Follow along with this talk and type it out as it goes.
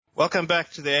Welcome back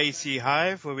to the AEC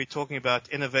Hive, where we're talking about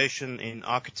innovation in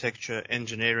architecture,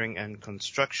 engineering, and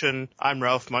construction. I'm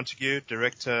Ralph Montague,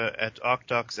 Director at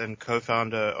ArcDocs and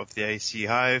co-founder of the AEC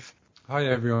Hive. Hi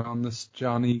everyone, this is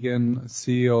John Egan,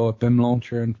 CEO of BIM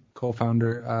Launcher and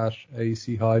co-founder at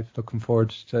AEC Hive. Looking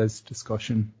forward to today's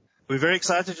discussion. We're very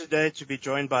excited today to be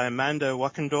joined by Amanda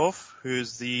Wachendorf,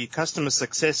 who's the Customer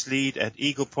Success Lead at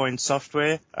Eagle Point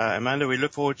Software. Amanda, we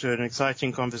look forward to an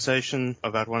exciting conversation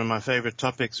about one of my favorite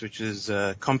topics, which is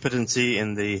competency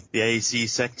in the AEC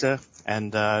sector.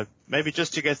 And maybe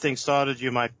just to get things started,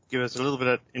 you might give us a little bit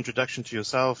of introduction to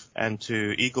yourself and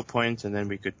to Eagle Point, and then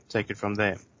we could take it from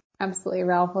there. Absolutely,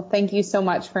 Ralph. Well, thank you so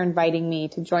much for inviting me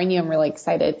to join you. I'm really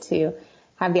excited to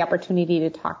have the opportunity to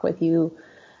talk with you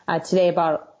today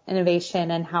about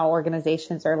innovation and how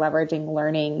organizations are leveraging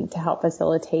learning to help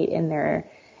facilitate in their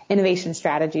innovation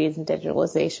strategies and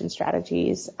digitalization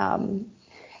strategies.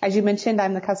 As you mentioned,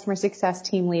 I'm the customer success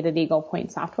team lead at Eagle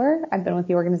Point Software. I've been with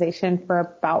the organization for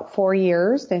about 4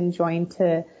 years and joined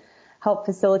to help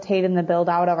facilitate in the build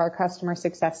out of our customer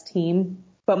success team.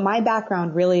 But my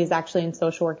background really is actually in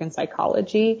social work and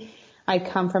psychology. I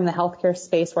come from the healthcare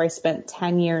space where I spent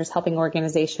 10 years helping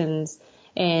organizations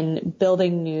in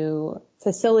building new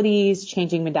facilities,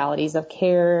 changing modalities of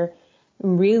care,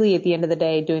 really at the end of the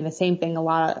day doing the same thing a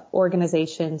lot of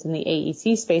organizations in the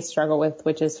AEC space struggle with,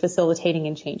 which is facilitating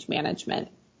and change management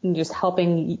and just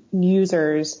helping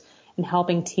users and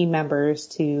helping team members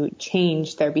to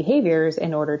change their behaviors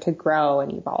in order to grow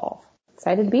and evolve.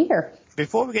 Excited to be here.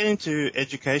 Before we get into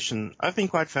education, I've been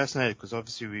quite fascinated because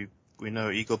obviously we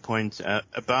know Eagle Point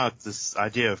about this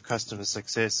idea of customer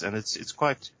success, and it's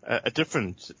quite a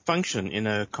different function in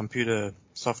a computer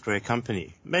software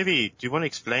company. Maybe do you want to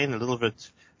explain a little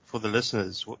bit for the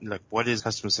listeners, what is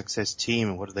customer success team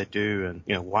and what do they do,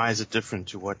 and why is it different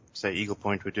to what, say, Eagle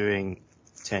Point were doing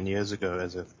 10 years ago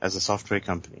as a software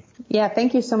company? Yeah,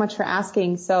 thank you so much for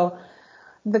asking. So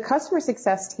the customer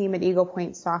success team at Eagle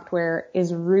Point Software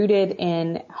is rooted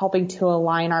in helping to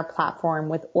align our platform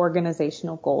with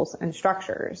organizational goals and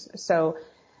structures. So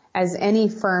as any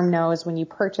firm knows, when you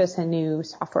purchase a new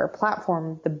software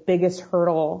platform, the biggest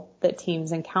hurdle that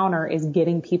teams encounter is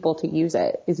getting people to use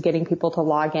it, is getting people to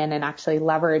log in and actually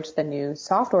leverage the new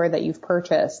software that you've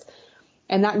purchased.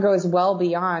 And that goes well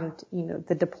beyond,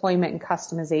 the deployment and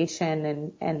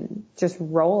customization and just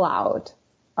rollout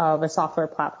of a software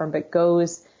platform, but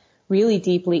goes really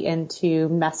deeply into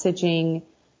messaging,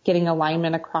 getting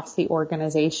alignment across the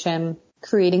organization,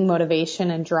 creating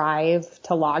motivation and drive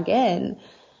to log in.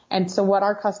 And so what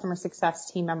our customer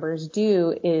success team members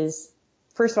do is,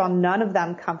 first of all, none of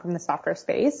them come from the software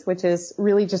space, which is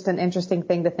really just an interesting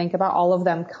thing to think about. All of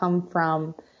them come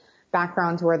from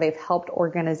backgrounds where they've helped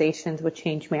organizations with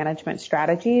change management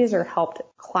strategies or helped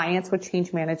clients with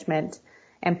change management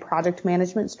and project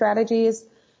management strategies.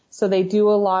 So they do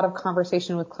a lot of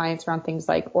conversation with clients around things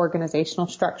like organizational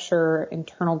structure,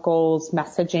 internal goals,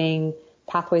 messaging,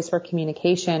 pathways for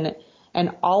communication,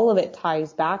 and all of it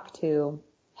ties back to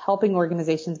helping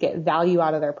organizations get value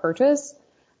out of their purchase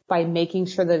by making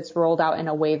sure that it's rolled out in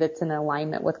a way that's in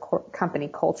alignment with company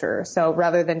culture. So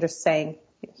rather than just saying,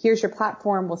 here's your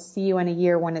platform, we'll see you in a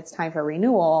year when it's time for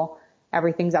renewal,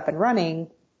 everything's up and running,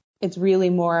 it's really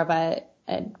more of a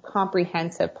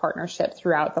comprehensive partnership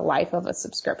throughout the life of a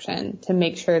subscription to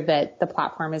make sure that the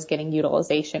platform is getting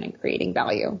utilization and creating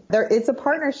value. It's a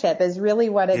partnership is really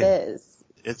what it is.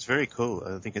 It's very cool.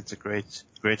 I think it's a great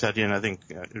idea, and I think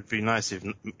it would be nice if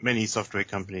many software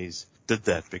companies did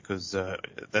that, because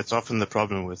that's often the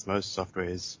problem with most software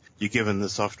is you're given the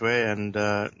software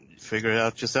and figure it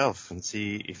out yourself and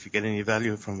see if you get any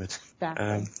value from it.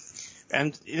 Exactly.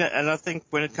 And I think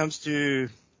when it comes to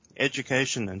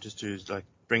education, and just to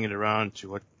bring it around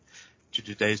to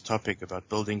today's topic about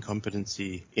building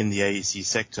competency in the AEC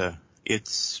sector,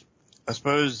 it's, I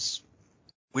suppose,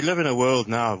 we live in a world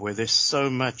now where there's so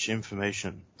much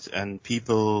information and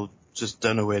people just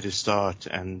don't know where to start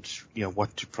and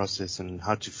what to process and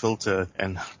how to filter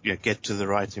and get to the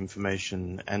right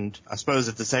information. And I suppose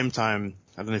at the same time,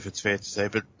 I don't know if it's fair to say,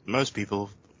 but most people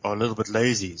are a little bit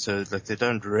lazy, so they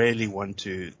don't really want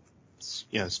to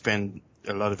spend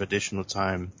a lot of additional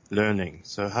time learning.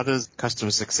 So how does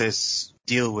customer success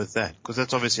deal with that? Because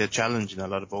that's obviously a challenge in a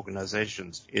lot of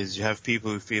organizations, is you have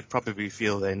people who probably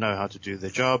feel they know how to do their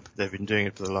job. They've been doing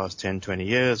it for the last 10, 20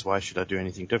 years. Why should I do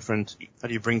anything different? How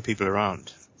do you bring people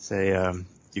around? Say,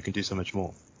 you can do so much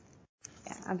more.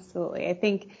 Yeah, absolutely. I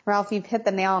think, Ralph, you've hit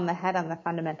the nail on the head on the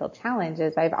fundamental challenge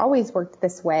is I've always worked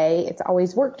this way. It's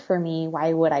always worked for me.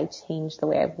 Why would I change the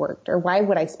way I've worked? Or why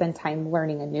would I spend time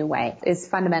learning a new way? Is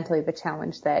fundamentally the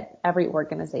challenge that every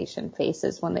organization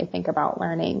faces when they think about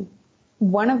learning.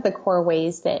 One of the core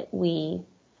ways that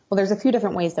there's a few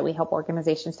different ways that we help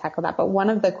organizations tackle that, but one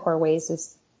of the core ways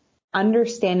is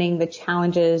understanding the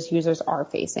challenges users are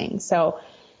facing. So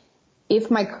if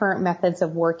my current methods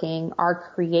of working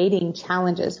are creating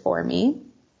challenges for me,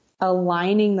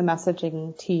 aligning the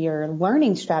messaging to your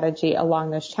learning strategy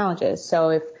along those challenges. So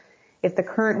if the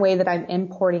current way that I'm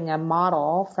importing a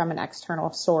model from an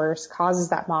external source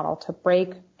causes that model to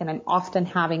break, and I'm often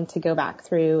having to go back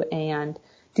through and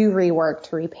do rework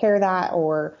to repair that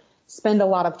or spend a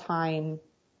lot of time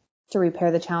to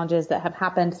repair the challenges that have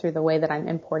happened through the way that I'm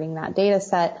importing that data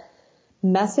set,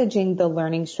 messaging the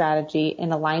learning strategy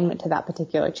in alignment to that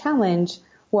particular challenge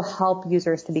will help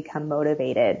users to become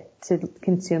motivated to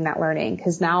consume that learning,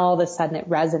 because now all of a sudden it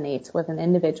resonates with an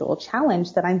individual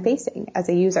challenge that I'm facing as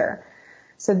a user.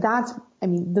 So the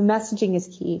messaging is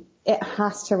key. It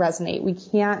has to resonate. We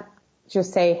can't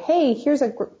just say, hey, here's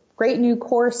a great new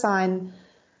course on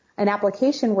an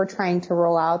application we're trying to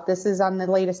roll out. This is on the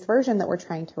latest version that we're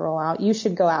trying to roll out. You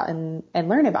should go out and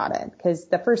learn about it, because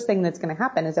the first thing that's going to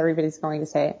happen is everybody's going to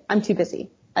say, I'm too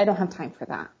busy. I don't have time for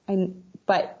that.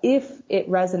 But if it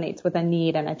resonates with a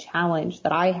need and a challenge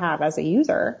that I have as a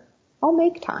user, I'll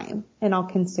make time and I'll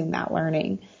consume that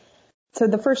learning. So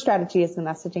the first strategy is the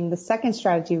messaging. The second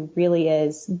strategy really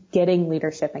is getting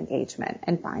leadership engagement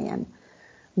and buy-in.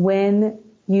 When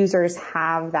users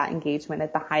have that engagement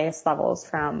at the highest levels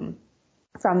from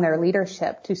their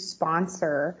leadership to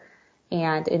sponsor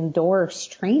and endorse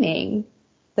training,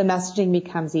 the messaging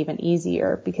becomes even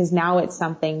easier, because now it's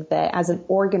something that as an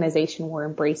organization, we're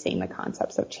embracing the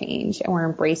concepts of change and we're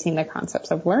embracing the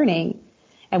concepts of learning.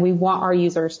 And we want our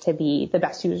users to be the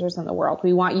best users in the world.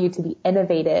 We want you to be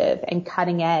innovative and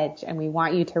cutting edge, and we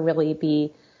want you to really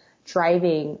be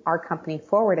driving our company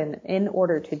forward. And in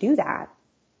order to do that,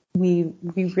 we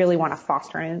really want to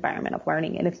foster an environment of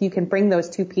learning. And if you can bring those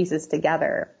two pieces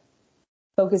together,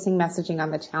 focusing messaging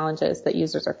on the challenges that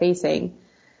users are facing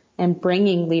and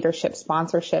bringing leadership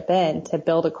sponsorship in to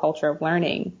build a culture of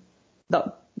learning,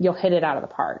 you'll hit it out of the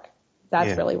park.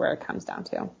 That's really where it comes down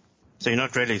to. So you're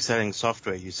not really selling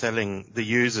software, you're selling the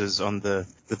users on the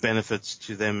benefits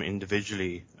to them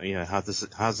individually. You know, how's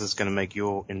this going to make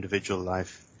your individual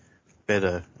life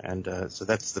better? And so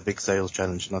that's the big sales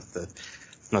challenge, not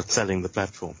selling the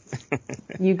platform.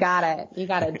 You got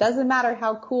it. Doesn't matter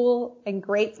how cool and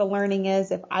great the learning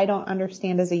is. If I don't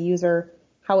understand as a user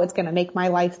how it's going to make my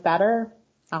life better,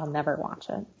 I'll never watch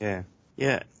it.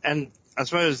 Yeah. And I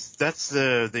suppose that's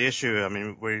the issue. I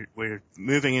mean, we're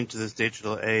moving into this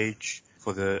digital age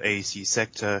for the AEC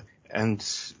sector. And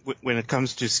when it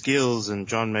comes to skills, and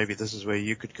John, maybe this is where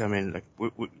you could come in,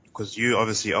 because you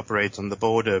obviously operate on the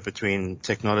border between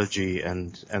technology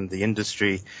and the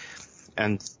industry.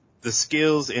 And the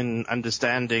skills in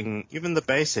understanding even the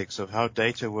basics of how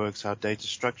data works, how data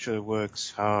structure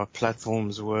works, how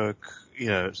platforms work, you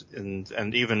know,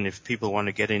 and even if people want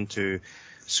to get into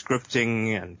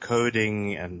scripting and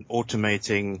coding and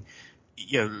automating,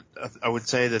 you know, I would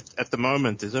say that at the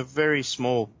moment there's a very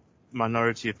small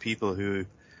minority of people who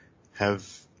have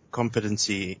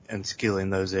competency and skill in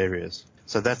those areas.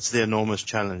 So that's the enormous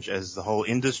challenge as the whole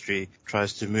industry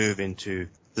tries to move into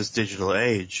this digital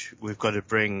age. We've got to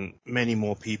bring many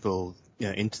more people, you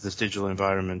know, into this digital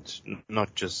environment,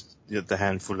 not just the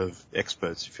handful of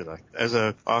experts, if you like. As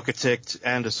an architect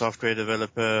and a software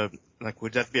developer,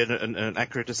 would that be an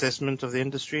accurate assessment of the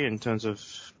industry in terms of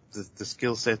the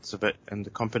skill sets of it and the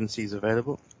competencies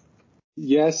available?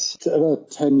 Yes,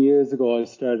 about 10 years ago, I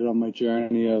started on my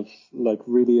journey of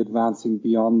really advancing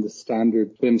beyond the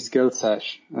standard BIM skill set.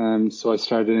 So I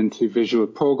started into visual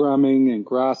programming and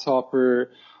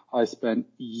Grasshopper. I spent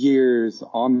years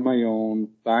on my own,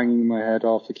 banging my head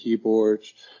off a keyboard,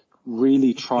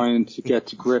 really trying to get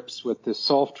to grips with the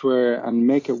software and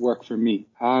make it work for me.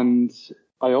 And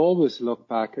I always look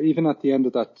back, even at the end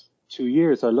of that 2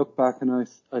 years, I look back and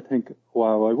I think,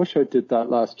 wow, I wish I did that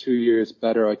last 2 years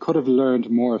better. I could have learned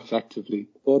more effectively.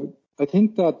 But I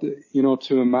think that, you know,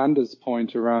 to Amanda's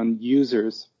point around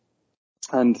users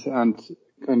and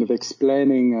kind of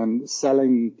explaining and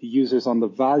selling the users on the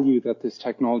value that this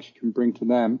technology can bring to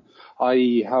them,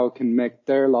 i.e. how it can make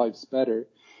their lives better,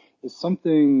 is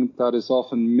something that is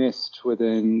often missed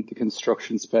within the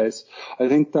construction space. I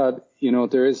think that, you know,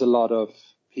 there is a lot of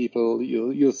people,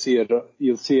 you'll see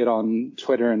it on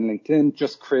Twitter and LinkedIn,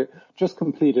 just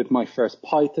completed my first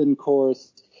Python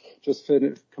course, just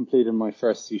completed my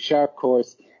first C#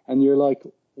 course, and you're like,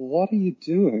 what are you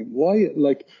doing? Why,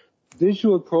 like,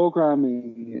 visual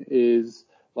programming is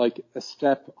like a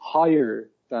step higher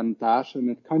than that, and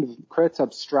it kind of creates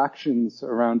abstractions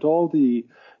around all the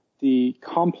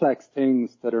complex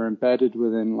things that are embedded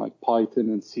within like Python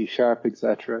and C#,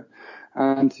 etc.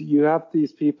 And you have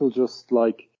these people just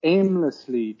like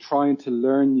aimlessly trying to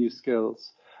learn new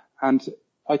skills. And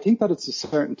I think that it's a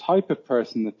certain type of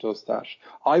person that does that.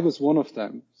 I was one of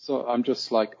them. So I'm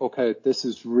just like, okay, this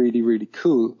is really, really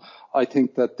cool. I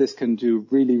think that this can do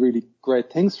really, really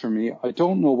great things for me. I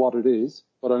don't know what it is,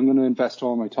 but I'm going to invest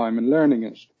all my time in learning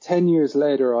it. 10 years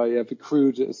later, I have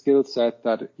accrued a skill set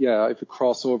that, I have a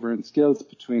crossover in skills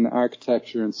between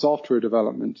architecture and software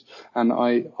development. And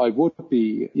I would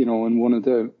be, in one of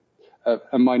the,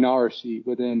 a minority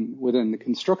within the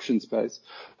construction space.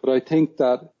 But I think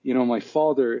that, my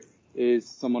father is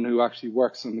someone who actually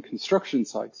works on the construction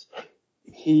sites.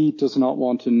 He does not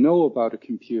want to know about a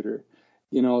computer.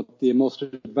 The most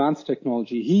advanced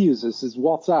technology he uses is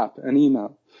WhatsApp and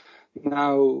email.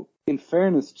 Now, in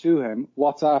fairness to him,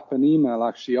 WhatsApp and email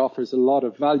actually offers a lot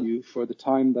of value for the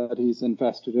time that he's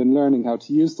invested in learning how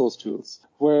to use those tools.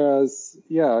 Whereas,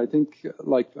 I think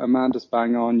like Amanda's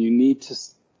bang on, you need to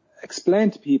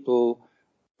explain to people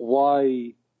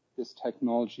why this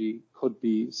technology could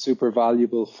be super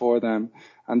valuable for them,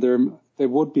 and they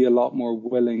would be a lot more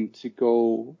willing to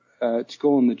go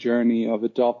on the journey of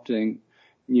adopting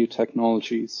new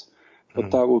technologies.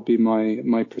 But that would be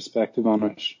my perspective on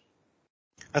it.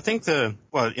 I think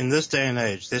in this day and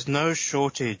age, there's no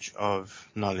shortage of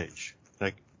knowledge.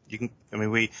 Like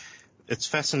it's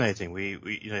fascinating.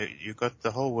 You've got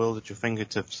the whole world at your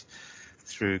fingertips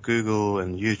through Google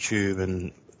and YouTube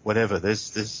and whatever.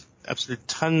 There's absolutely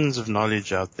tons of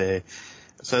knowledge out there.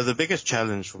 So the biggest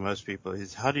challenge for most people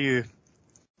is how do you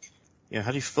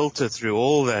filter through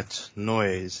all that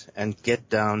noise and get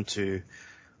down to,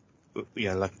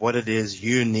 like what it is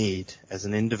you need as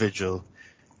an individual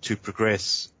to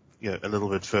progress, a little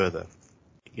bit further.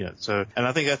 And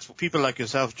I think that's for people like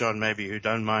yourself, John, maybe who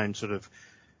don't mind sort of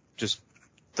just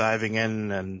diving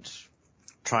in and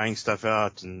trying stuff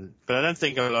out. But I don't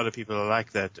think a lot of people are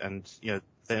like that. And,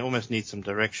 they almost need some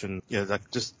direction. Like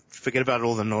just forget about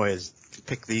all the noise.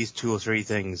 Pick these 2 or 3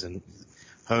 things and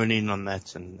hone in on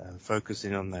that and focus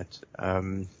in on that.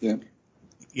 And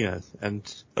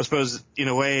I suppose in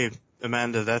a way,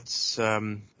 Amanda, that's a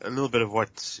little bit of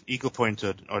what Eagle Point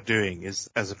are doing is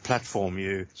as a platform.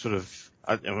 You sort of,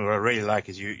 what I really like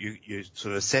is you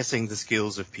sort of assessing the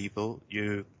skills of people.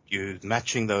 You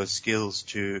matching those skills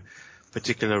to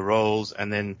particular roles,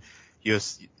 and then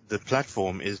the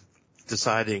platform is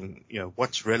deciding,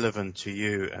 what's relevant to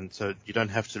you. And so you don't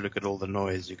have to look at all the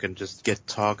noise. You can just get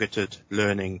targeted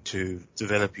learning to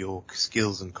develop your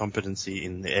skills and competency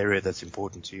in the area that's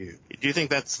important to you. Do you think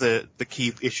that's the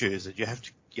key issue, is that you have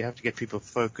to get people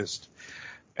focused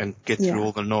and get through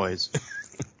all the noise?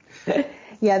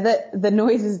 Yeah, the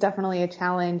noise is definitely a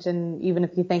challenge. And even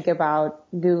if you think about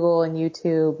Google and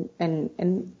YouTube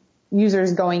and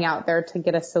users going out there to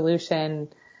get a solution,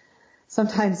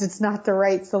 sometimes it's not the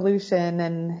right solution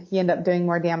and you end up doing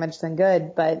more damage than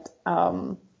good. But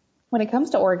when it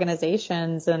comes to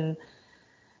organizations and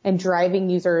driving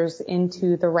users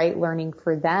into the right learning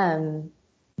for them,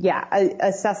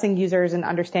 assessing users and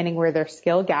understanding where their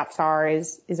skill gaps are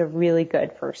is a really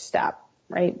good first step,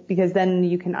 right? Because then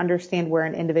you can understand where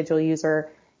an individual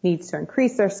user needs to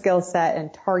increase their skill set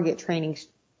and target training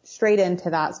straight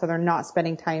into that, so they're not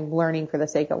spending time learning for the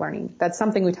sake of learning. That's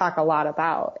something we talk a lot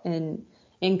about in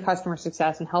customer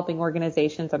success and helping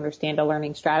organizations understand a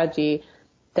learning strategy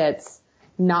that's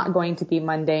not going to be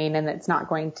mundane and that's not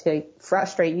going to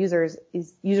frustrate users.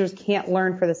 Users can't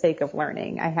learn for the sake of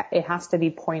learning. It has to be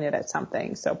pointed at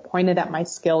something. So pointed at my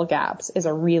skill gaps is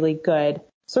a really good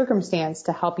circumstance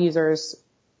to help users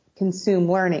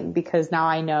consume learning, because now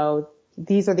I know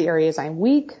these are the areas I'm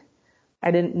weak. I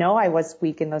didn't know I was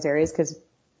weak in those areas because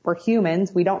we're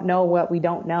humans. We don't know what we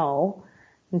don't know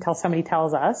until somebody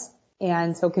tells us.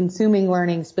 And so consuming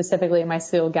learning specifically in my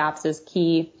skill gaps is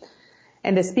key.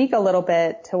 And to speak a little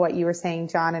bit to what you were saying,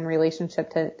 John, in relationship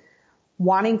to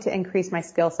wanting to increase my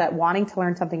skill set, wanting to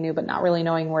learn something new, but not really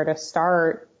knowing where to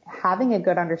start, having a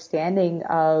good understanding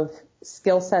of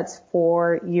skill sets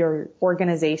for your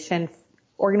organizational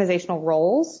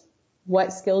roles,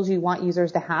 what skills you want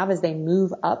users to have as they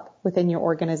move up within your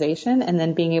organization, and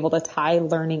then being able to tie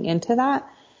learning into that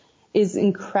is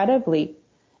incredibly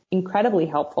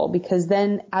helpful, because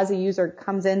then as a user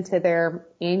comes into their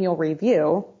annual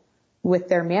review with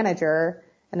their manager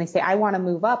and they say, I want to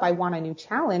move up, I want a new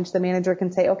challenge, the manager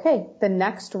can say, okay, the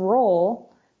next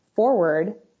role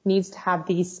forward needs to have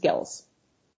these skills.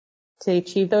 To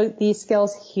achieve these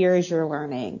skills, here is your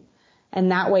learning.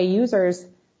 And that way users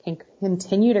can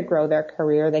continue to grow their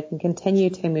career. They can continue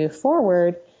to move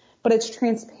forward, but it's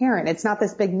transparent. It's not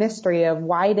this big mystery of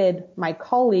why did my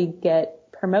colleague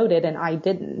get promoted and I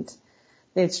didn't.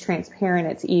 It's transparent.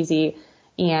 It's easy.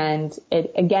 And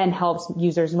it again helps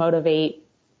users motivate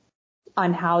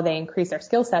on how they increase their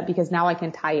skill set because now I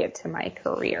can tie it to my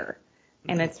career.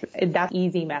 And that's an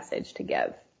easy message to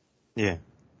give. Yeah.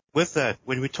 With that,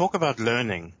 when we talk about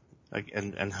learning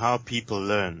and how people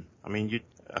learn, I mean,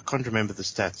 I can't remember the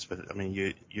stats, but I mean,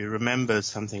 you remember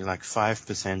something like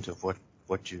 5% of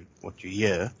what you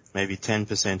hear, maybe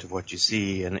 10% of what you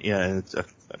see, and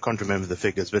I can't remember the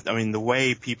figures, but I mean, the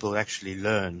way people actually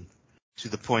learn to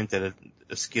the point that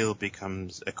a skill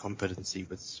becomes a competency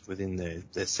within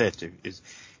their set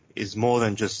is more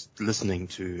than just listening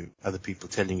to other people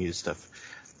telling you stuff.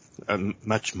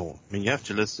 Much more. I mean, you have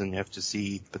to listen, you have to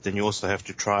see, but then you also have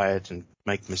to try it and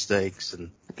make mistakes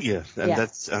and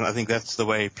I think that's the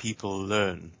way people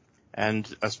learn. And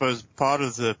I suppose part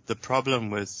of the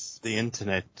problem with the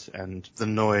internet and the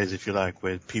noise, if you like,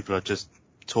 where people are just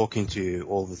talking to you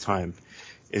all the time,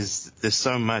 is there's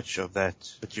so much of that,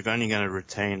 but you're only going to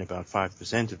retain about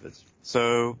 5% of it.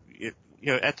 So,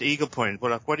 at the Eagle Point,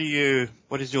 what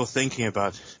is your thinking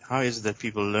about how is it that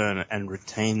people learn and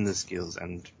retain the skills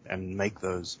and make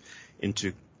those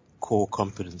into core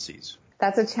competencies?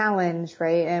 That's a challenge,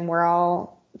 right? And we're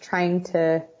all trying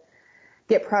to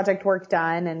get project work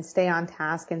done and stay on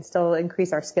task and still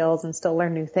increase our skills and still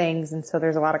learn new things. And so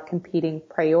there's a lot of competing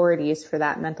priorities for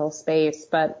that mental space.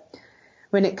 But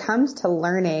when it comes to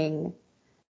learning,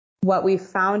 what we've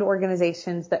found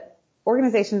organizations that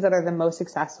are the most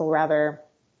successful rather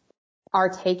are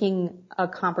taking a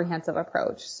comprehensive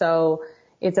approach. So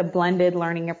it's a blended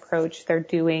learning approach. They're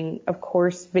doing, of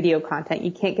course, video content.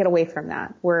 You can't get away from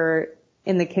that. We're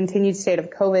in the continued state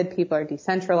of COVID. People are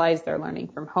decentralized. They're learning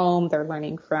from home. They're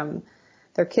learning from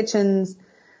their kitchens.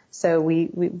 So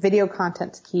video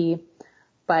content's key,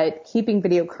 but keeping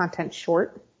video content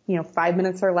short, 5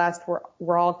 minutes or less.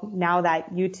 We're all now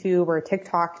that YouTube or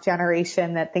TikTok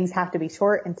generation that things have to be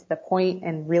short and to the point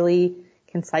and really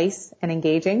concise and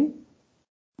engaging.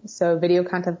 So video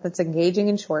content that's engaging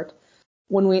and short.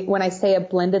 When I say a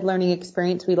blended learning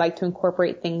experience, we like to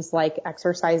incorporate things like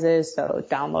exercises, so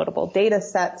downloadable data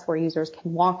sets where users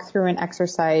can walk through an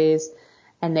exercise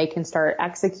and they can start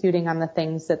executing on the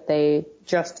things that they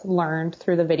just learned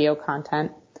through the video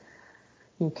content.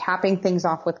 Capping things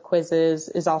off with quizzes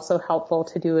is also helpful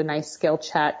to do a nice skill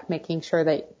check, making sure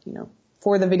that,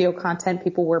 for the video content,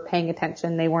 people were paying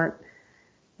attention. They weren't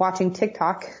watching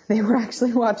TikTok. They were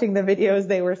actually watching the videos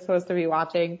they were supposed to be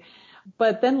watching.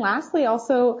 But then lastly,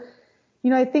 also,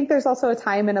 I think there's also a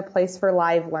time and a place for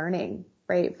live learning,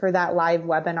 right? For that live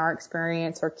webinar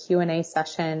experience or Q&A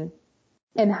session,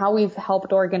 and how we've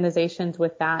helped organizations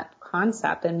with that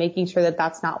concept and making sure that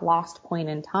that's not lost point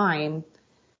in time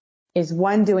is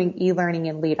one, doing e-learning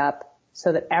and lead up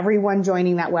so that everyone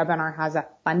joining that webinar has a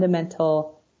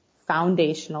fundamental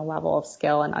foundational level of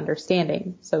skill and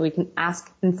understanding. So we can ask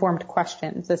informed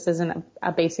questions. This isn't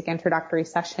a basic introductory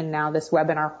session now. This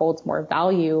webinar holds more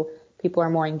value. People are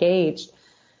more engaged.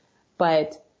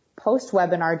 But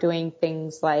post-webinar, doing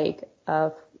things like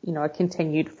a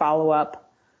continued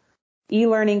follow-up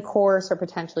e-learning course or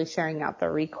potentially sharing out the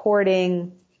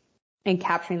recording and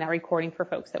capturing that recording for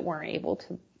folks that weren't able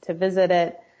to visit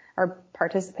it or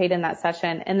participate in that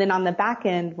session. And then on the back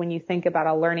end, when you think about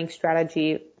a learning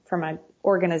strategy from an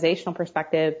organizational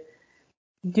perspective,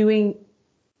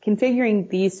 configuring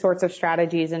these sorts of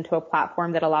strategies into a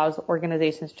platform that allows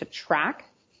organizations to track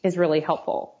is really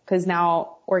helpful because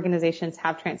now organizations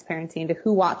have transparency into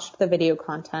who watched the video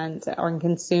content or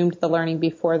consumed the learning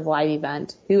before the live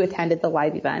event, who attended the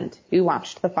live event, who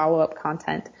watched the follow-up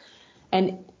content.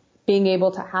 And being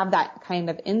able to have that kind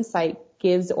of insight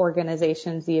gives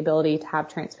organizations the ability to have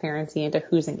transparency into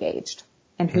who's engaged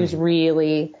and who's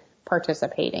really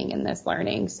participating in this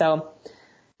learning. So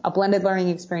a blended learning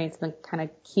experience and kind of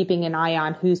keeping an eye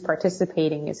on who's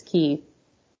participating is key,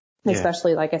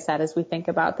 especially, like I said, as we think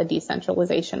about the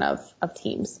decentralization of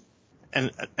teams.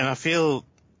 And I feel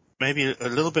maybe a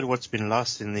little bit what's been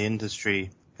lost in the industry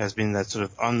has been that sort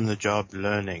of on-the-job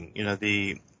learning. If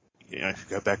you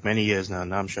go back many years now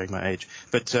I'm showing my age,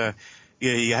 but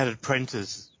you had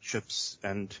apprenticeships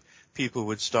and people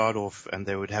would start off and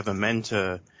they would have a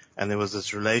mentor and there was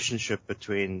this relationship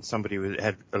between somebody who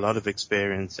had a lot of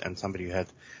experience and somebody who had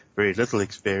very little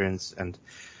experience, and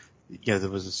there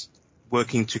was this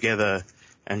working together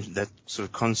and that sort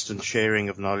of constant sharing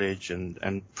of knowledge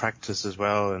and practice as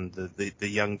well. And the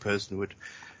young person would,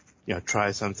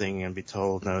 try something and be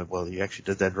told, no, well, you actually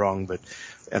did that wrong,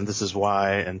 and this is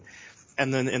why.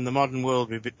 And then in the modern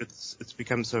world, it's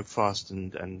become so fast,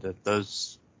 and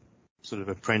those sort of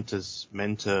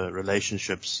apprentice-mentor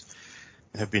relationships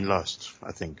have been lost,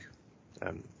 I think.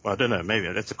 Well, I don't know.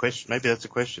 Maybe that's a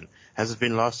question. Has it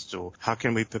been lost, or how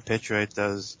can we perpetuate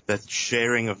that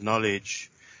sharing of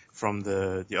knowledge from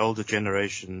the older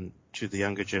generation to the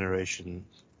younger generation?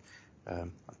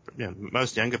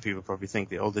 Most younger people probably think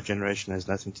the older generation has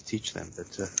nothing to teach them.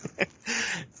 But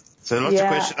so lots of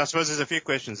questions. I suppose there's a few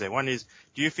questions there. One is,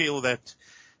 do you feel that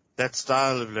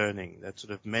style of learning, that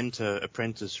sort of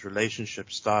mentor-apprentice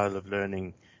relationship style of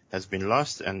learning, has been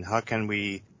lost, and how can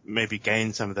we maybe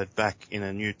gain some of that back in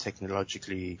a new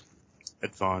technologically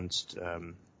advanced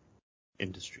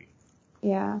industry?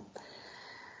 Yeah.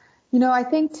 I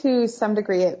think to some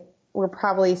degree we're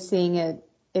probably seeing it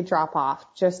drop off,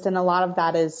 and a lot of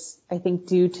that is, I think,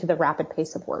 due to the rapid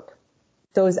pace of work.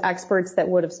 Those experts that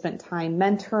would have spent time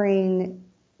mentoring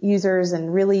users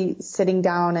and really sitting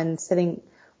down and sitting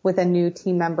with a new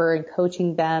team member and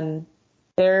coaching them,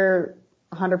 they're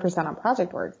 100% on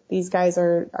project work. These guys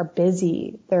are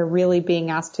busy. They're really being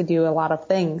asked to do a lot of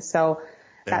things. So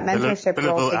that mentorship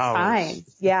role takes time.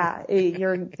 Yeah,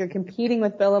 you're competing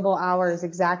with billable hours,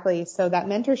 exactly. So that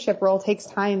mentorship role takes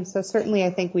time. So certainly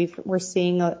I think we're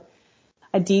seeing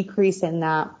a decrease in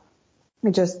that,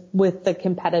 just with the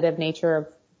competitive nature of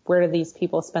where do these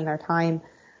people spend their time.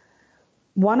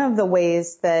 One of the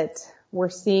ways that we're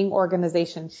seeing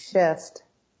organizations shift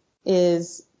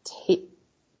is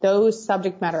those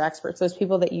subject matter experts, those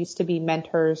people that used to be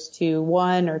mentors to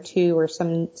one or two or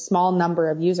some small number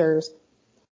of users,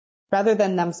 rather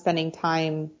than them spending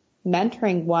time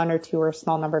mentoring one or two or a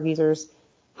small number of users,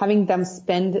 having them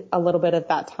spend a little bit of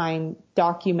that time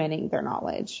documenting their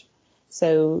knowledge.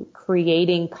 So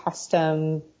creating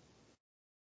custom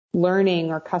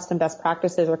learning or custom best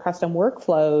practices or custom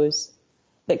workflows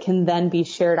that can then be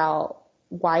shared out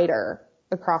wider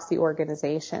across the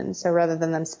organization. So rather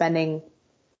than them spending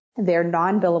their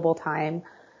non-billable time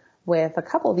with a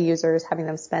couple of users, having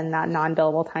them spend that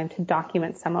non-billable time to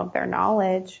document some of their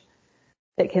knowledge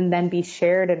that can then be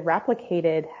shared and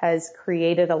replicated, has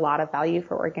created a lot of value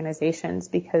for organizations,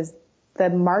 because the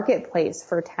marketplace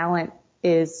for talent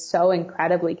is so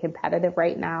incredibly competitive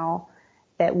right now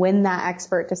that when that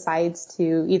expert decides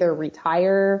to either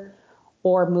retire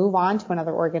or move on to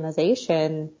another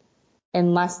organization,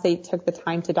 unless they took the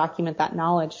time to document that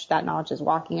knowledge is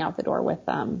walking out the door with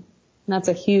them. And that's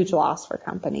a huge loss for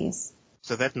companies.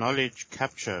 So that knowledge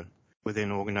capture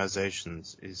within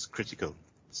organizations is critical.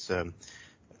 It's,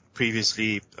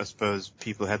 previously, I suppose,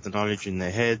 people had the knowledge in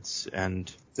their heads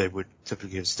and they would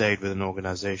typically have stayed with an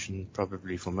organization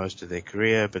probably for most of their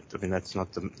career, but I mean, that's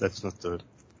not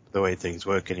the way things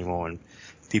work anymore, and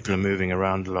people are moving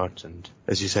around a lot, and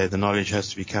as you say, the knowledge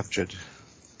has to be captured.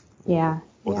 The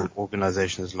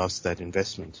organization has lost that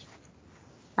investment.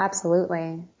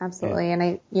 Absolutely.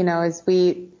 Yeah. And as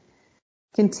we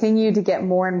continue to get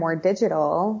more and more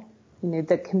digital,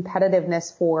 the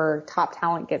competitiveness for top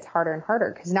talent gets harder and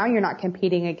harder, because now you're not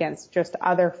competing against just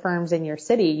other firms in your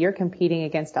city. You're competing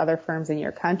against other firms in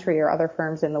your country or other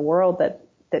firms in the world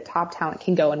that top talent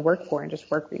can go and work for and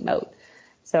just work remote.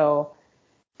 So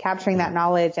capturing that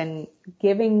knowledge and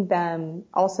giving them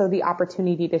also the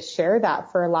opportunity to share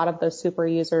that for a lot of those super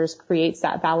users creates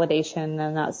that validation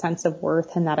and that sense of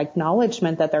worth and that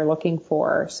acknowledgement that they're looking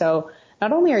for. So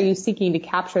not only are you seeking to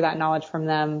capture that knowledge from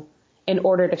them in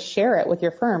order to share it with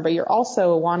your firm, but you're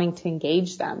also wanting to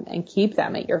engage them and keep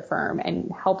them at your firm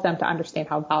and help them to understand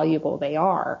how valuable they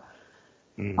are.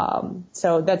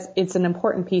 So it's an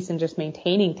important piece in just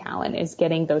maintaining talent, is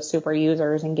getting those super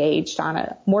users engaged on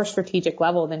a more strategic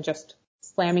level than just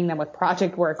slamming them with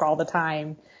project work all the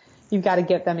time. You've got to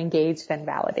get them engaged and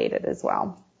validated as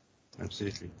well.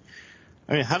 Absolutely.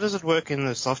 I mean, how does it work in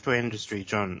the software industry,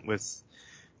 John, with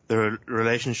the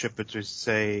relationship between,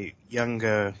 say,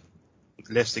 younger,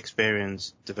 less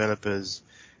experienced developers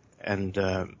and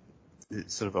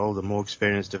sort of older, more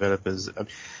experienced developers?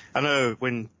 I know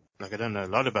I don't know a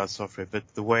lot about software, but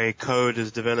the way code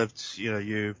is developed,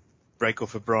 you break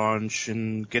off a branch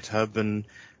in GitHub, and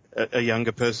a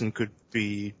younger person could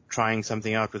be trying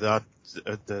something out without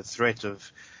the threat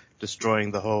of destroying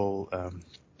the whole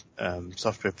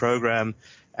software program,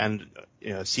 and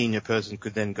a senior person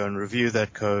could then go and review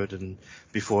that code and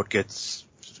before it gets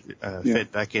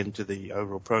fed back into the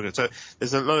overall program. So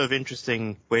there's a lot of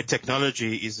interesting where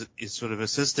technology is sort of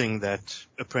assisting that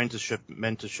apprenticeship,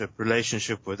 mentorship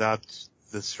relationship without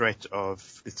the threat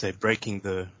of, let's say, breaking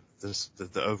the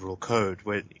overall code,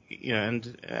 where,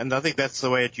 and I think that's the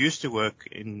way it used to work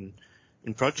in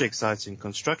project sites in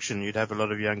construction. You'd have a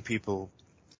lot of young people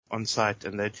on site,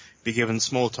 and they'd be given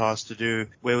small tasks to do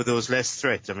where there was less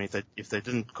threat. I mean, if they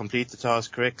didn't complete the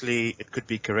task correctly, it could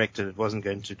be corrected. It wasn't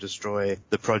going to destroy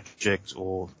the project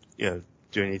or,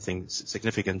 do anything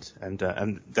significant.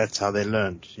 And that's how they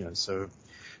learned, So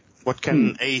what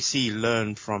can AEC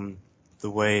learn from the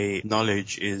way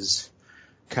knowledge is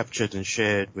captured and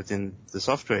shared within the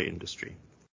software industry?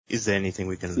 Is there anything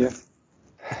we can learn?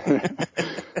 Yeah.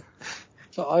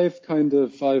 So I've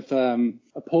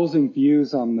opposing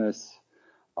views on this.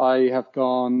 I have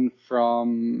gone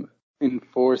from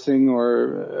enforcing,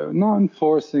 or not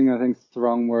enforcing, I think it's the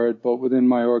wrong word, but within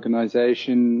my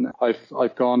organization,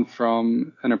 I've gone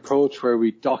from an approach where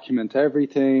we document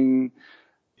everything.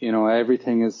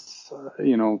 Everything is,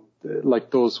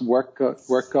 like those work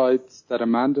guides that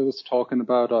Amanda was talking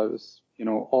about. I was,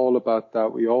 all about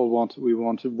that. We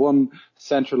wanted one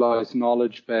centralized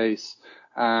knowledge base.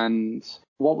 And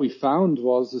what we found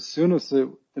was, as soon as the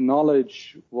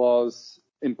knowledge was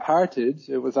imparted,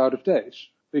 it was out of date,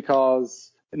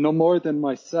 because no more than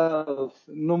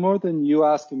you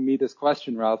asking me this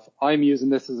question, Ralph, I'm using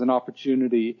this as an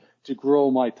opportunity to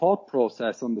grow my thought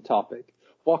process on the topic.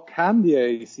 What can the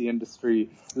AEC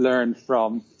industry learn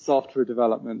from software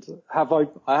development? I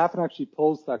haven't actually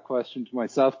posed that question to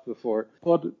myself before,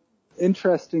 but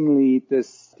interestingly,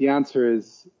 the answer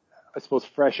is, I suppose,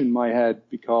 fresh in my head,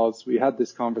 because we had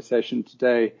this conversation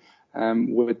today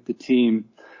with the team,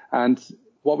 and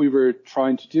what we were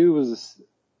trying to do was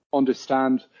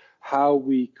understand how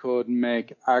we could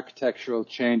make architectural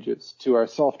changes to our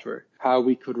software, how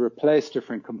we could replace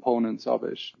different components of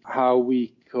it, how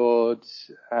we could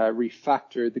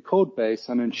refactor the code base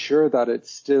and ensure that it's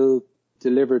still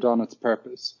delivered on its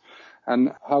purpose.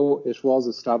 And how it was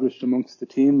established amongst the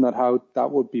team that how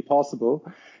that would be possible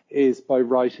is by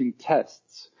writing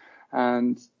tests.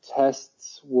 And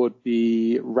tests would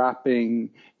be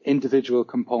wrapping individual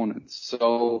components.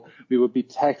 So we would be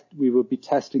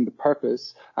testing the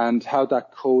purpose and how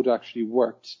that code actually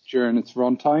worked during its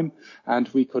runtime. And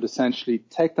we could essentially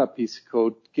take that piece of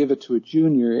code, give it to a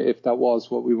junior if that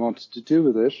was what we wanted to do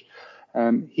with it.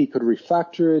 He could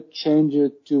refactor it, change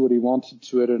it, do what he wanted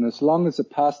to it. And as long as it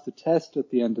passed the test at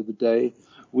the end of the day,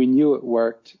 we knew it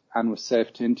worked and was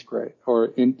safe to integrate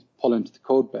or pull into the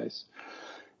code base.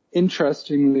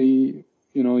 Interestingly,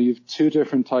 you've two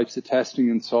different types of testing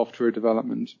in software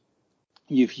development.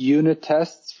 You've unit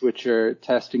tests, which are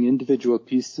testing individual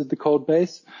pieces of the code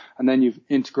base, and then you've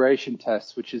integration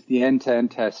tests, which is the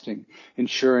end-to-end testing,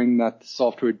 ensuring that the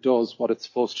software does what it's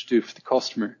supposed to do for the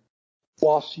customer.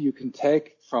 What you can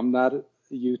take from that,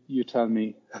 you tell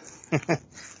me.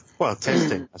 Well,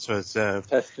 testing, I suppose.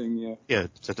 Testing, yeah. Yeah,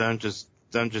 so don't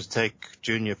just take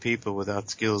junior people without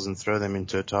skills and throw them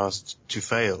into a task to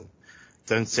fail.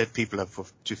 Don't set people up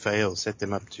to fail, set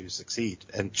them up to succeed.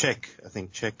 And check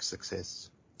success.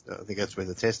 I think that's where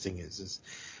the testing is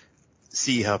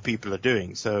see how people are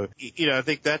doing. So, I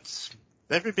think that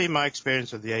would be my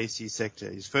experience of the AEC sector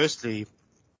is, firstly,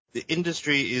 the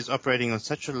industry is operating on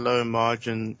such a low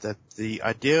margin that the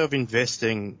idea of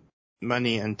investing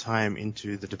money and time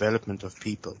into the development of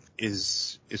people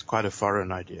is quite a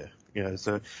foreign idea.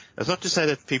 So that's not to say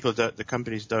that the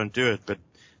companies don't do it, but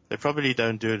they probably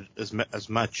don't do it as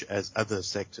much as other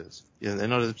sectors. They're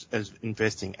not as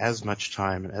investing as much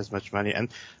time and as much money. And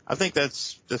I think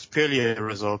that's purely a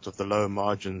result of the low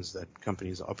margins that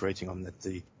companies are operating on, that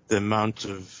the amount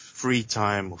of free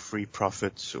time or free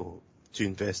profits or to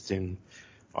invest in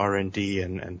R&D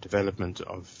and development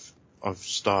of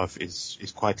staff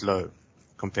is quite low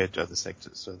compared to other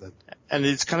sectors. And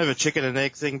it's kind of a chicken and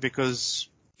egg thing, because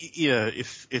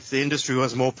if the industry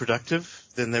was more productive,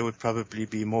 then they would probably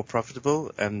be more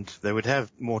profitable and they would have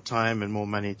more time and more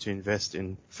money to invest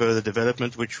in further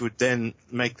development, which would then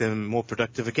make them more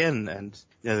productive again. And,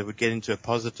 they would get into a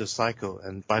positive cycle.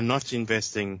 And by not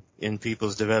investing in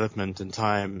people's development and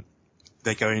time,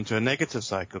 they go into a negative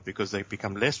cycle because they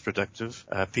become less productive.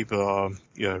 People are,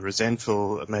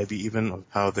 resentful, maybe even of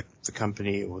how the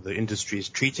company or the industry is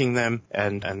treating them,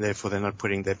 and therefore they're not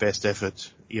putting their best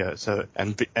effort. So,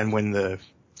 and when the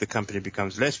company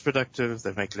becomes less productive,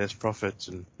 they make less profits,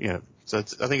 and, so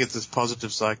I think it's this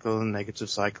positive cycle and negative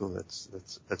cycle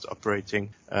that's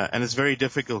operating. And it's very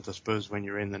difficult, I suppose, when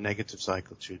you're in the negative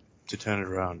cycle to turn it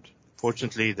around.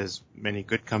 Fortunately, there's many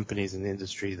good companies in the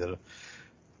industry that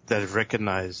have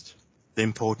recognized the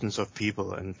importance of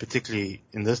people, and particularly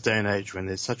in this day and age when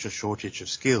there's such a shortage of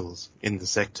skills in the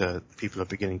sector, people are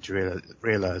beginning to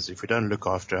realize if we don't look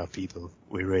after our people,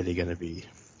 we're really going to be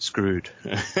screwed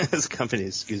as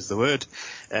companies, excuse the word.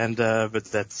 And, but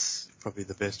that's probably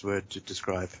the best word to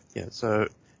describe. Yeah. So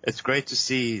it's great to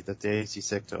see that the AEC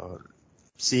sector are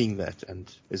seeing that,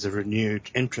 and there's a renewed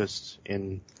interest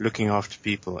in looking after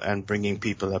people and bringing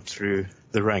people up through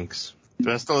the ranks.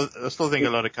 But I still think a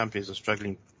lot of companies are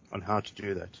struggling on how to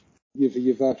do that.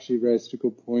 You've actually raised a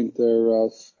good point there,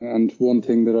 Ralph. And one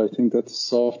thing that I think that the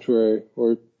software,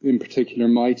 or in particular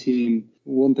my team,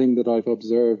 one thing that I've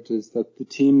observed is that the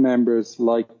team members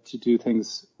like to do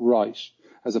things right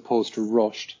as opposed to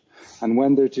rushed. And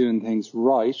when they're doing things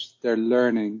right, they're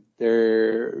learning,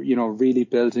 they're, really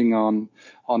building on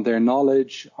their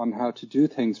knowledge on how to do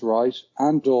things right.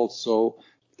 And also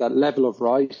that level of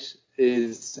right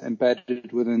is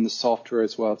embedded within the software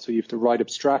as well. So you have the right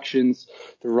abstractions,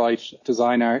 the right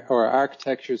design or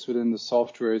architectures within the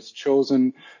software is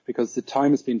chosen because the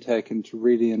time has been taken to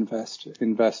really invest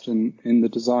in the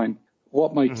design.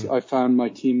 What I found my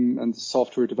team and the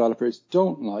software developers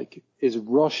don't like is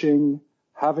rushing,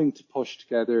 having to push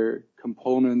together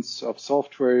components of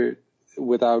software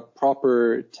without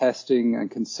proper testing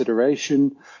and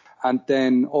consideration. And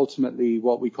then ultimately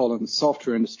what we call in the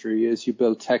software industry is you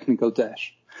build technical debt,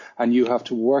 and you have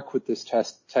to work with this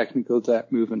technical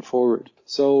debt moving forward.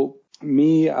 So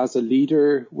me as a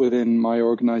leader within my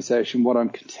organization, what I'm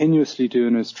continuously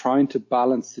doing is trying to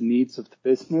balance the needs of the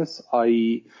business,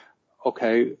 i.e., we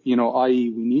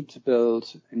need to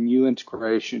build a new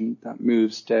integration that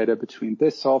moves data between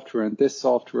this software,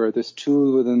 this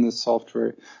tool within this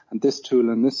software, and this tool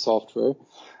in this software.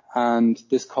 And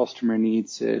this customer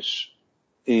needs it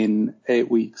in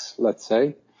 8 weeks, let's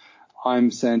say.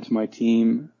 I'm saying to my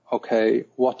team, okay,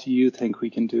 what do you think we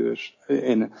can do it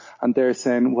in? And they're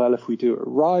saying, well, if we do it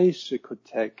right, it could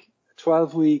take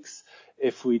 12 weeks.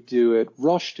 If we do it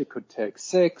rushed, it could take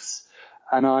 6.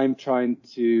 And I'm trying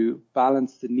to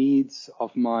balance the needs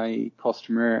of my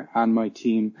customer and my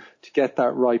team to get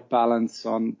that right balance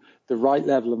on the right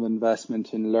level of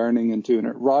investment in learning and doing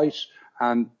it right,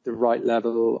 and the right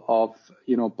level of,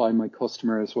 by my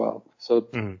customer as well. So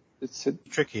it's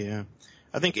tricky, yeah.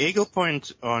 I think Eagle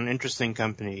Point are an interesting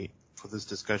company for this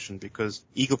discussion because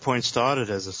Eagle Point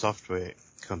started as a software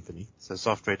company. So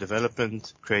software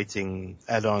development, creating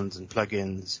add-ons and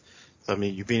plugins. So, I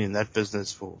mean, you've been in that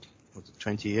business for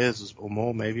 20 years or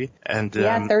more maybe. And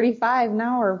 35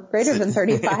 now, or greater than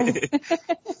 35.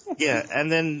 Yeah.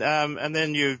 And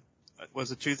then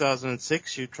was it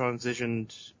 2006 you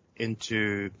transitioned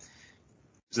into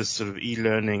this sort of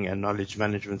e-learning and knowledge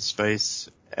management space,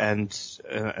 and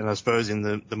I suppose in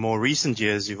the more recent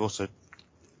years you've also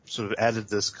sort of added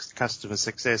this customer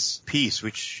success piece,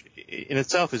 which in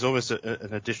itself is almost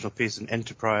an additional piece, an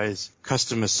enterprise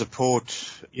customer support,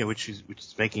 which is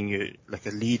making you like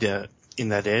a leader in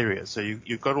that area. So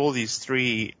you've got all these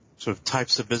three sort of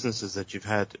types of businesses that you've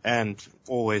had, and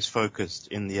always focused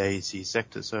in the AEC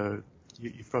sector. So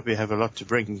you probably have a lot to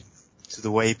bring to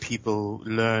the way people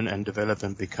learn and develop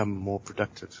and become more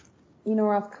productive.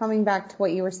 Ralph, coming back to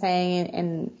what you were saying,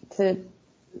 and to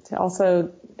also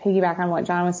piggyback on what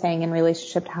John was saying in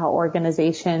relationship to how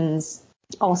organizations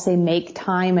also make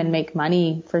time and make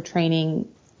money for training,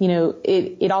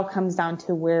 it all comes down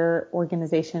to where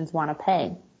organizations want to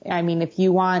pay. I mean, if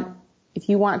you want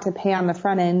to pay on the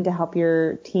front end to help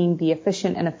your team be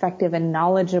efficient and effective and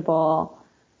knowledgeable,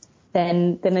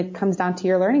 then it comes down to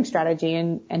your learning strategy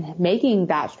and making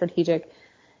that strategic.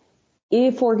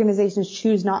 If organizations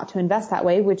choose not to invest that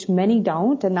way, which many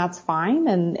don't, and that's fine,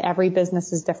 and every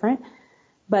business is different,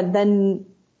 but then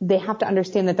they have to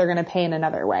understand that they're going to pay in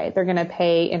another way. They're going to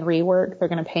pay in rework, they're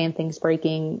going to pay in things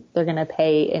breaking, they're going to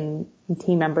pay in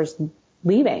team members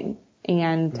leaving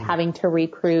and having to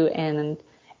recruit, and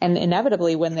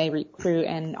inevitably when they recruit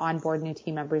and onboard new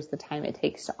team members, the time it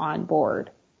takes to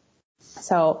onboard.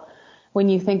 So when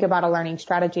you think about a learning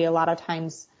strategy, a lot of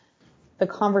times the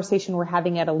conversation we're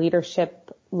having at a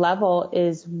leadership level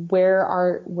is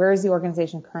where is the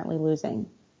organization currently losing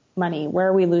money? Where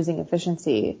are we losing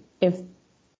efficiency? If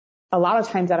a lot of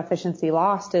times that efficiency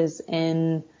lost is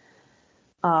in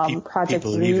project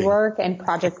rework and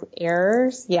project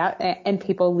errors, and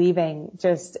people leaving,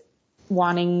 just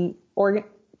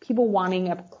people wanting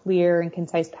a clear and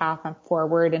concise path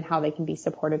forward and how they can be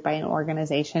supported by an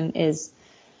organization is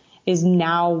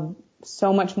now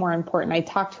so much more important. I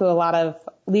talk to a lot of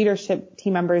leadership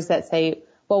team members that say,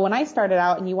 well, when I started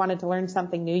out and you wanted to learn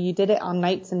something new, you did it on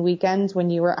nights and weekends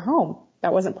when you were at home.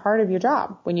 That wasn't part of your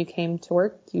job. When you came to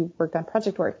work, you worked on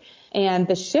project work. And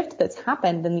the shift that's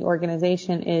happened in the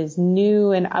organization is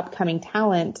new and upcoming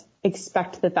talent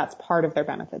expect that that's part of their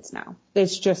benefits now.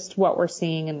 It's just what we're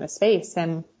seeing in the space.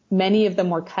 And many of the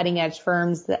more cutting edge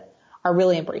firms that are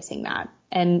really embracing that.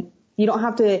 And you don't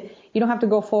have to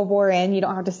go full bore in. You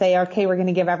don't have to say, okay, we're going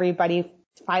to give everybody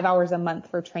 5 hours a month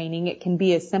for training. It can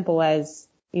be as simple as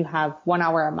you have 1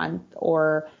 hour a month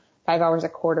or 5 hours a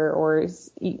quarter, or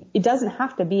it doesn't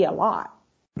have to be a lot,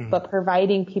 but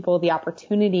providing people the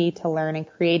opportunity to learn and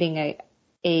creating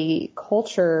a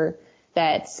culture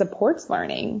that supports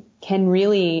learning can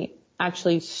really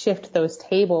actually shift those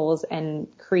tables and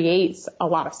creates a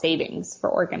lot of savings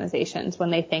for organizations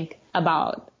when they think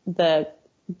about the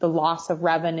loss of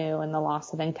revenue and the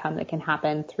loss of income that can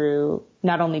happen through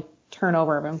not only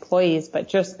turnover of employees, but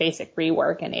just basic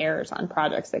rework and errors on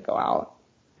projects that go out.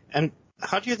 And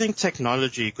how do you think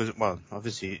technology, because, well,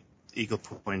 obviously Eagle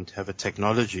Point have a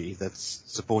technology that's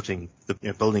supporting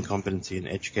the building competency and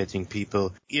educating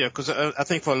people, because I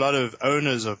think for a lot of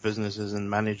owners of businesses and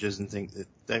managers and things,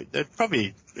 that they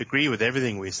probably agree with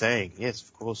everything we're saying. Yes,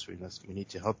 of course, we need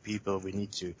to help people. We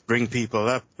need to bring people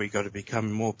up. We got to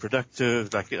become more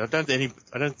productive. Like, I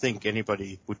don't think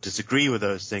anybody would disagree with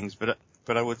those things, but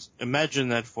I would imagine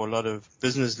that for a lot of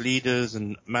business leaders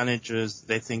and managers,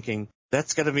 they're thinking,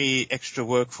 that's going to be extra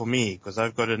work for me because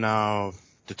I've got to now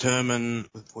determine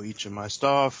for each of my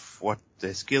staff what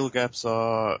their skill gaps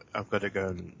are. I've got to go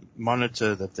and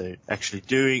monitor that they're actually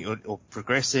doing or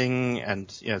progressing. And,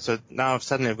 so now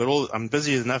suddenly I'm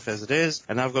busy enough as it is,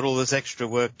 and I've got all this extra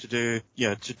work to do,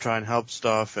 to try and help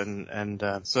staff. And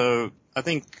so I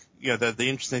think, the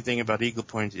interesting thing about Eagle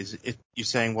Point is you're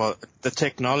saying, well, the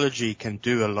technology can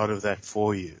do a lot of that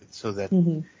for you so that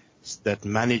that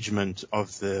management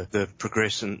of the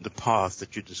progression, the path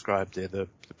that you described there, the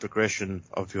progression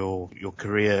of your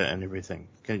career and everything.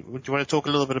 Do you want to talk a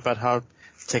little bit about how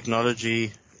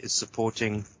technology is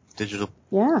supporting digital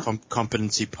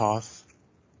competency path?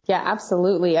 Yeah,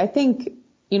 absolutely. I think,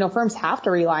 firms have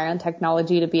to rely on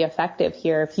technology to be effective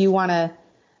here. If you want to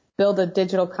build a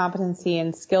digital competency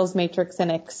and skills matrix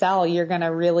in Excel, you're going to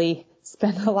really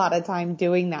spend a lot of time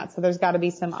doing that. So there's got to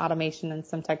be some automation and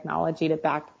some technology to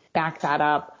back that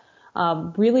up.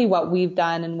 Really what we've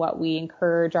done and what we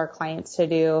encourage our clients to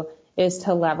do is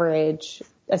to leverage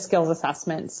a skills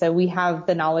assessment. So we have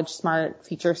the Knowledge Smart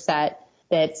feature set.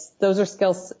 Those are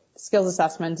skills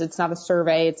assessments. It's not a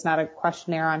survey. It's not a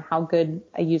questionnaire on how good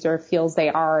a user feels they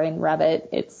are in Revit.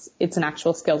 It's an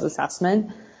actual skills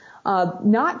assessment,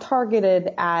 not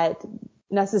targeted at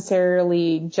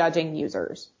necessarily judging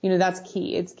users. That's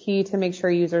key. It's key to make sure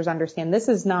users understand this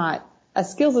is not a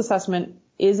skills assessment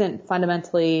isn't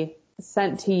fundamentally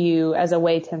sent to you as a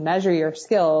way to measure your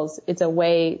skills. It's a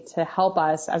way to help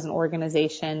us as an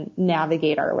organization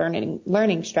navigate our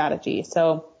learning strategy.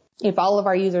 So if all of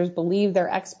our users believe they're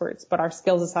experts, but our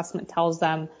skills assessment tells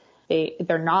them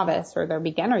they're novice or they're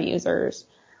beginner users,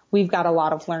 we've got a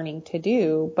lot of learning to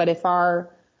do. But if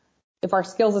our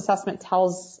skills assessment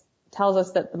tells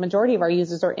us that the majority of our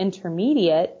users are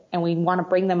intermediate and we want to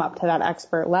bring them up to that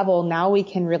expert level, now we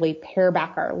can really pare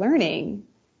back our learning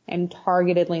and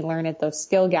targetedly learn at those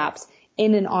skill gaps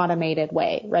in an automated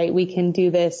way, right? We can do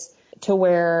this to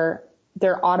where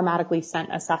they're automatically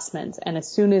sent assessments. And as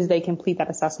soon as they complete that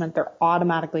assessment, they're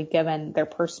automatically given their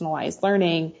personalized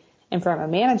learning. And from a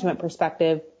management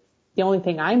perspective, the only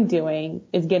thing I'm doing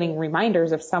is getting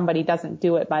reminders if somebody doesn't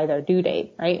do it by their due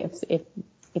date, right?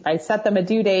 If I set them a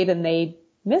due date and they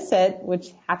miss it,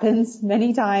 which happens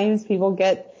many times, people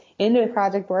get into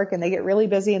project work and they get really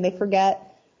busy and they forget.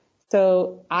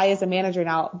 So I, as a manager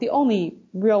now, the only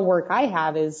real work I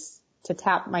have is to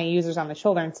tap my users on the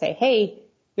shoulder and say, hey,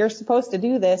 you're supposed to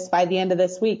do this by the end of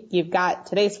this week.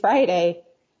 Today's Friday.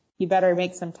 You better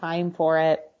make some time for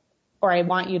it, or I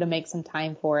want you to make some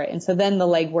time for it. And so then the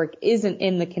legwork isn't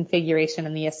in the configuration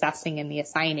and the assessing and the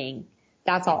assigning.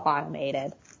 That's all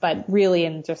automated, but really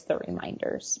in just the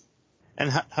reminders. And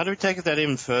how do we take that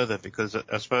even further? Because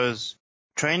I suppose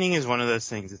training is one of those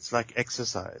things. It's like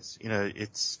exercise.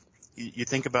 You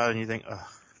think about it and you think, oh,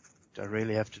 do I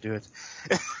really have to do it?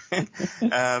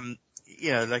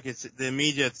 It's the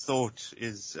immediate thought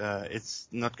is, it's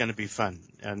not going to be fun.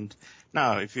 And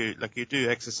now if you do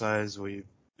exercise or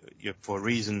you're for a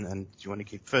reason and you want to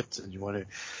keep fit and you want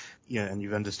to, and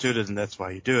you've understood it and that's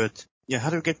why you do it. Yeah. How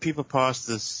do we get people past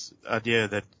this idea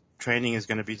that training is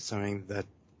going to be something that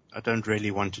I don't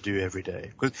really want to do every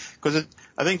day? Because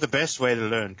I think the best way to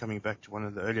learn, coming back to one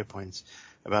of the earlier points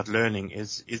about learning,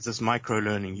 is this micro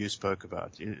learning you spoke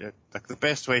about. Like the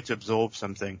best way to absorb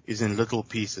something is in little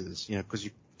pieces, because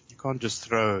you can't just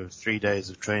throw 3 days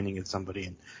of training at somebody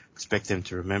and expect them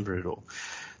to remember it all.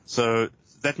 So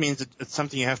that means it's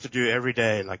something you have to do every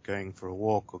day, like going for a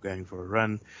walk or going for a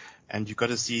run, and you've got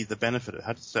to see the benefit of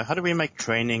it. So how do we make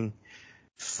training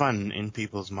fun in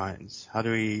people's minds? How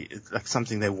do we, like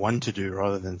something they want to do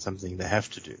rather than something they have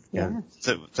to do? Yeah.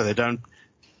 So they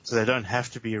don't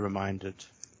have to be reminded,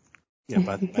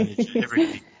 by the manager every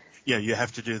week. You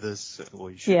have to do this,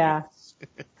 or you should. Yeah. Do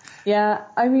this. Yeah.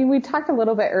 I mean, we talked a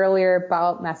little bit earlier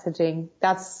about messaging.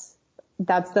 That's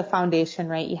the foundation,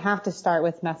 right? You have to start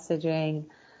with messaging.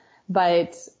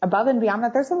 But above and beyond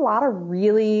that, there's a lot of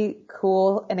really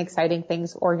cool and exciting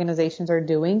things organizations are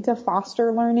doing to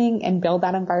foster learning and build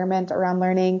that environment around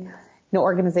learning.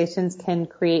 Organizations can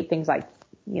create things like,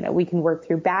 we can work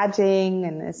through badging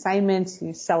and assignments,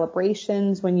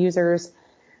 celebrations when users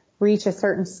reach a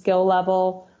certain skill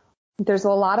level. There's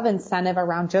a lot of incentive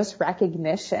around just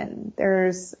recognition.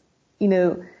 There's, in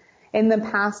the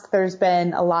past, there's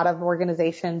been a lot of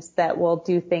organizations that will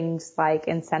do things like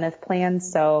incentive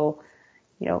plans. So,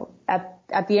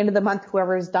 at the end of the month,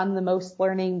 whoever has done the most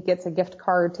learning gets a gift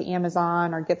card to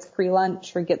Amazon or gets free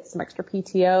lunch or gets some extra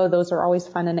PTO. Those are always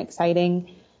fun and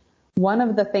exciting. One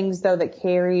of the things, though, that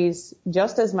carries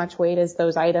just as much weight as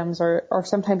those items or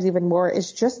sometimes even more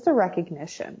is just the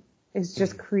recognition. It's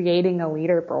just creating a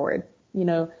leaderboard,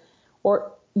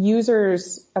 or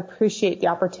users appreciate the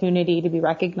opportunity to be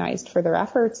recognized for their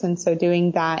efforts. And so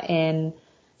doing that in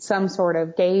some sort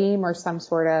of game or some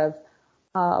sort of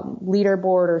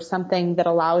leaderboard or something that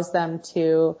allows them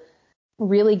to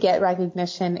really get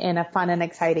recognition in a fun and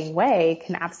exciting way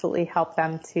can absolutely help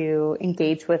them to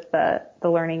engage with the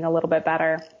learning a little bit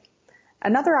better.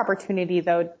 Another opportunity,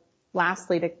 though,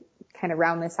 lastly, to kind of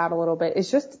round this out a little bit,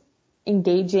 is just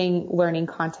engaging learning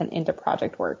content into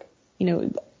project work.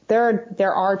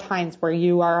 There are times where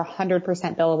you are 100%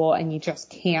 billable and you just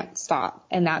can't stop.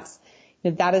 And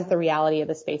that is the reality of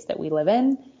the space that we live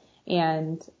in.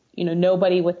 And,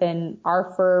 nobody within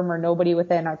our firm or nobody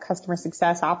within our customer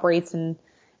success operates in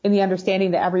the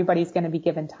understanding that everybody's going to be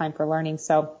given time for learning.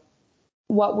 So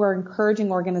what we're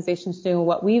encouraging organizations to do,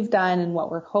 what we've done and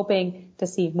what we're hoping to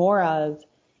see more of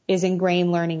is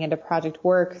ingrain learning into project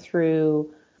work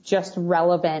through just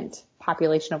relevant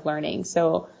population of learning.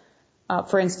 So,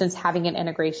 for instance, having an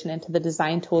integration into the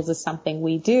design tools is something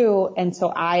we do. And so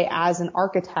I, as an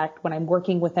architect, when I'm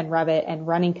working within Revit and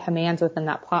running commands within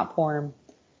that platform,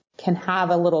 can have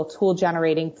a little tool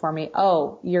generating for me.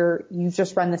 Oh, you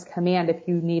just run this command. If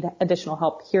you need additional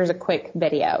help, here's a quick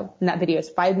video. And that video is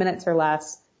 5 minutes or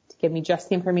less to give me just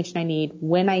the information I need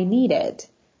when I need it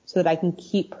so that I can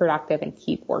keep productive and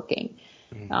keep working.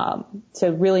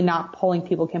 So really not pulling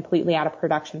people completely out of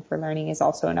production for learning is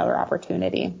also another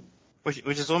opportunity. Which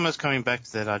is almost coming back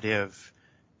to that idea of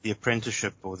the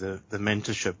apprenticeship or the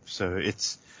mentorship. So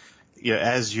it's,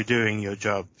 as you're doing your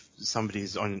job,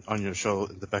 somebody's on your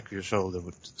shoulder, the back of your shoulder,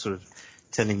 sort of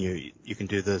telling you, you can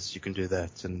do this, you can do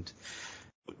that. And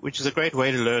which is a great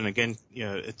way to learn. Again,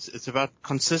 it's about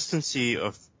consistency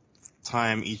of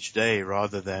time each day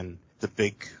rather than the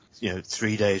big,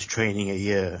 3 days training a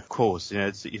year course.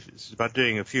 It's about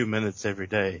doing a few minutes every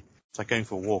day. It's like going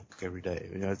for a walk every day.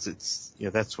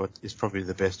 That's what is probably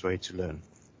the best way to learn.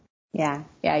 Yeah,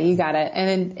 you got it.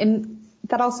 And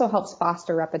that also helps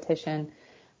foster repetition.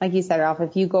 Like you said, Ralph,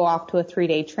 if you go off to a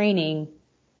 3-day training,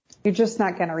 you're just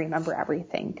not going to remember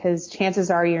everything because chances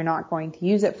are you're not going to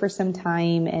use it for some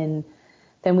time. And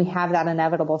then we have that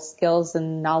inevitable skills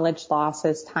and knowledge loss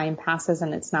as time passes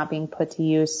and it's not being put to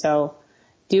use. So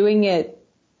doing it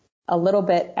a little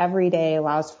bit every day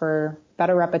allows for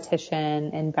better repetition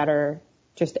and better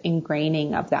just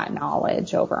ingraining of that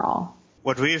knowledge overall.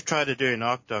 What we've tried to do in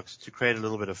ArcDocs to create a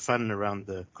little bit of fun around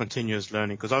the continuous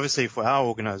learning, because obviously for our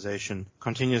organization,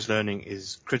 continuous learning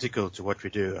is critical to what we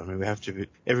do. I mean,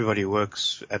 everybody who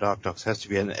works at ArcDocs has to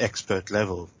be at an expert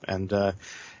level. And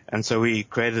so we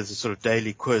created a sort of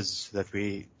daily quiz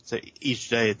so each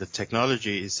day the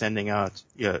technology is sending out,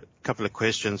 a couple of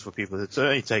questions for people. It's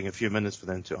only taking a few minutes for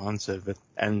them to answer,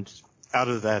 and out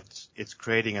of that, it's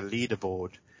creating a leaderboard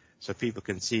so people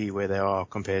can see where they are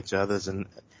compared to others and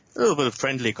a little bit of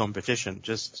friendly competition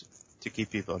just to keep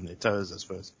people on their toes, I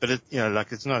suppose. But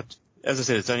it's not, as I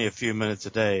said, it's only a few minutes a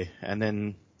day. And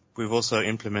then we've also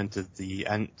implemented the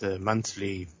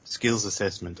monthly skills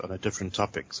assessment on a different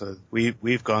topic. So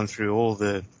we've gone through all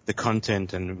the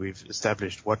content and we've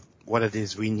established what it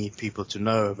is we need people to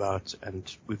know about, and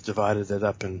we've divided it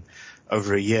up in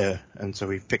over a year. And so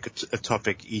we pick a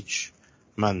topic each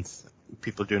month.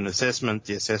 People do an assessment.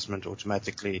 The assessment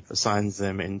automatically assigns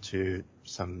them into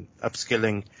some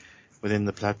upskilling within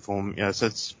the platform. So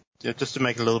just to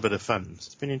make a little bit of fun.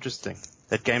 It's been interesting.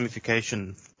 That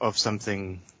gamification of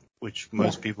something which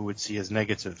most people would see as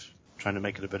negative, trying to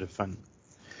make it a bit of fun.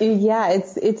 Yeah,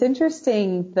 it's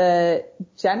interesting.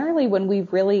 Generally when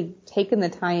we've really taken the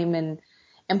time and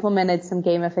implemented some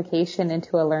gamification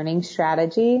into a learning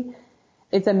strategy,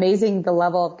 it's amazing the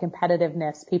level of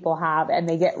competitiveness people have, and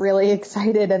they get really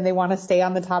excited and they want to stay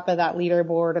on the top of that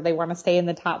leaderboard, or they want to stay in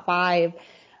the top 5.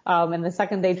 And the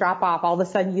second they drop off, all of a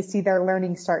sudden you see their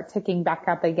learning start ticking back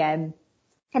up again.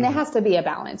 And it has to be a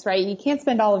balance, right? You can't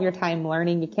spend all of your time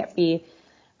learning. You can't be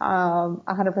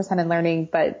 100% in learning,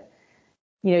 but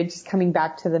just coming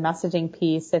back to the messaging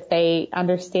piece, if they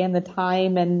understand the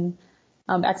time and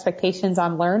expectations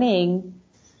on learning,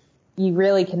 you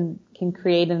really can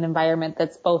create an environment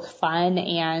that's both fun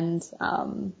and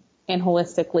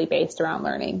holistically based around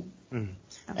learning. And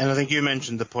I think you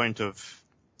mentioned the point of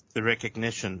the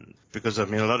recognition, because a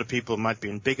lot of people might be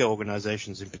in bigger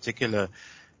organizations in particular.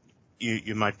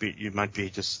 You might be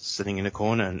just sitting in a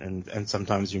corner, and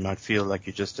sometimes you might feel like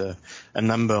you're just a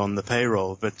number on the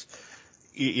payroll, but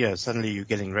suddenly you're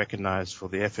getting recognized for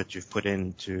the effort you've put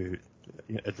in to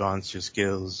advance your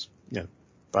skills,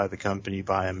 by the company,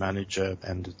 by a manager,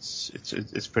 and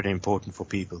it's pretty important for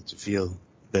people to feel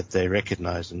that they're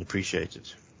recognized and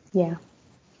appreciated. Yeah.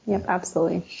 Yep,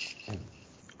 absolutely.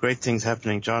 Great things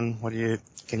happening, John.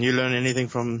 Can you learn anything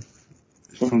from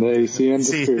the AC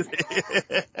industry?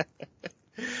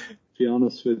 To be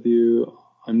honest with you,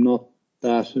 I'm not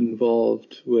that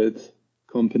involved with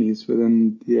companies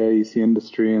within the AEC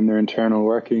industry and their internal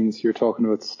workings. You're talking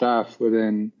about staff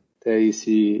within the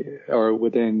AEC or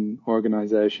within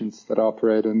organizations that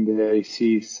operate in the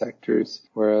AEC sectors,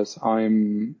 whereas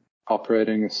I'm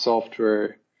operating a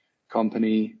software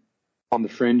company on the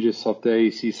fringes of the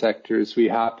AEC sectors. We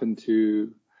happen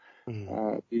to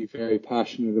be very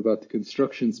passionate about the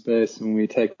construction space, and we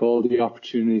take all the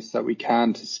opportunities that we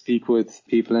can to speak with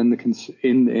people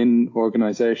in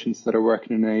organizations that are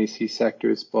working in AEC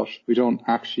sectors, but we don't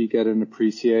actually get an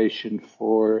appreciation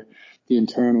for the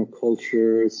internal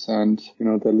cultures and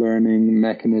the learning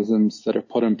mechanisms that are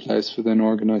put in place within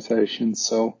organizations.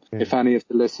 So if any of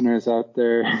the listeners out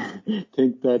there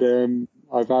think that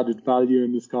I've added value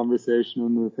in this conversation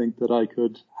and I think that I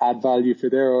could add value for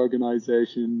their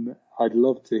organization, I'd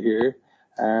love to hear,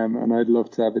 and I'd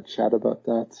love to have a chat about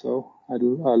that. So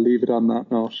I'll leave it on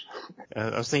that note.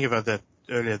 I was thinking about that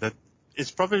earlier, that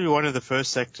it's probably one of the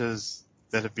first sectors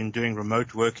that have been doing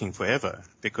remote working forever,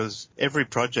 because every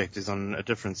project is on a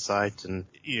different site, and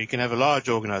you can have a large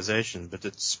organization, but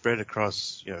it's spread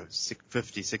across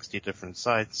 50, 60 different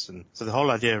sites. And so the whole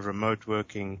idea of remote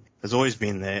working has always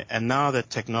been there. And now that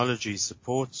technology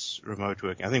supports remote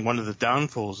working, I think one of the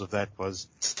downfalls of that was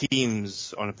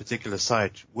teams on a particular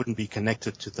site wouldn't be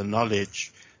connected to the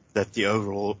knowledge that the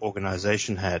overall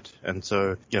organization had. And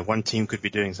so, one team could be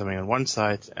doing something on one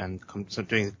site and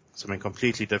doing something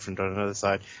completely different on another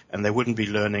side, and they wouldn't be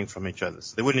learning from each other.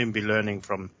 So they wouldn't even be learning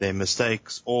from their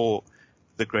mistakes or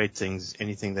the great things,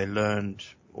 anything they learned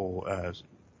or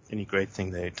any great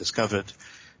thing they discovered.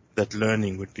 That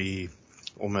learning would be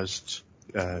almost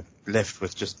left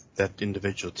with just that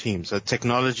individual team. So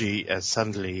technology has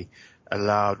suddenly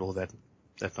allowed all that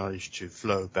knowledge to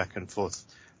flow back and forth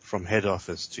from head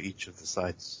office to each of the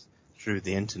sites through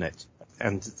the internet.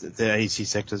 And the AEC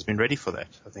sector has been ready for that.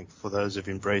 I think for those who've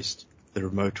embraced the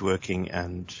remote working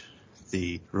and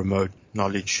the remote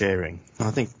knowledge sharing, I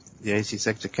think the AEC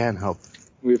sector can help.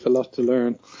 We have a lot to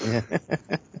learn. Yeah.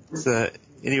 So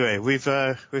anyway, we've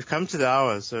come to the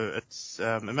hour. So it's,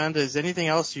 Amanda, is there anything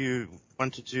else you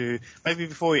wanted to, maybe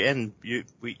before we end,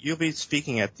 you'll be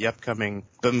speaking at the upcoming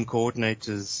BIM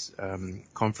Coordinators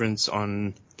conference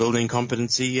on building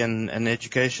competency and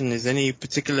education. Is there any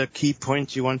particular key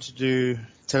point you want to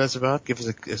tell us about? Give us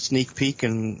a sneak peek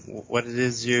and what it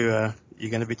is you're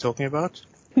going to be talking about?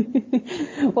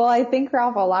 Well, I think,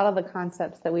 Ralph, a lot of the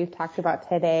concepts that we've talked about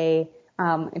today,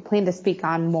 I plan to speak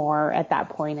on more at that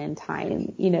point in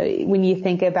time. When you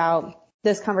think about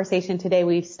this conversation today,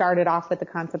 we started off with the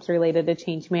concepts related to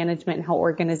change management and how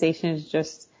organizations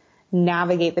just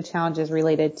navigate the challenges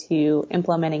related to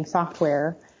implementing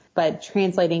software, but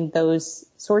translating those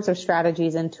sorts of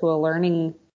strategies into a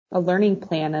learning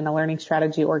plan and a learning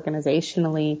strategy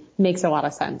organizationally makes a lot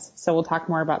of sense. So we'll talk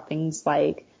more about things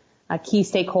like key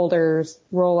stakeholders,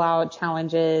 rollout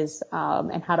challenges,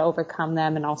 and how to overcome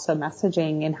them, and also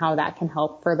messaging and how that can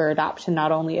help further adoption,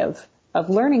 not only of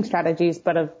learning strategies,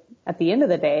 but at the end of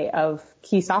the day, of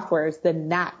key softwares. Then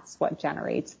that's what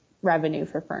generates revenue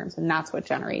for firms, and that's what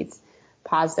generates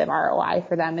positive ROI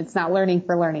for them. It's not learning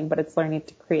for learning, but it's learning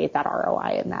to create that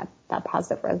ROI and that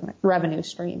positive revenue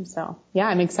stream. So yeah,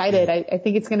 I'm excited. I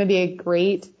think it's going to be a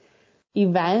great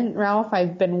event, Ralph.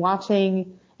 I've been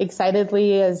watching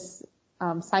excitedly as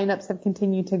signups have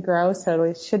continued to grow. So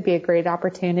it should be a great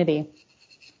opportunity.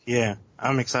 Yeah,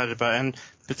 I'm excited about it. And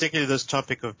particularly this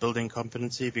topic of building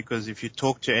competency, because if you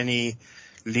talk to any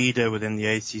leader within the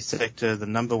AEC sector, the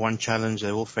number one challenge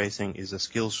they're all facing is a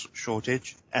skills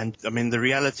shortage. And I mean, the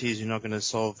reality is you're not going to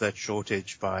solve that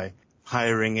shortage by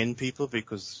hiring in people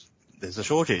because there's a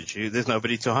shortage. There's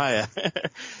nobody to hire.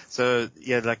 So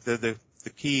yeah, like the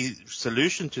key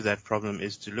solution to that problem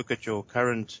is to look at your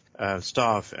current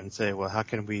staff and say, well, how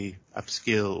can we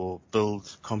upskill or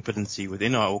build competency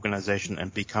within our organization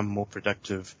and become more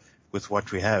productive with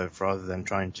what we have rather than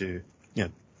trying to,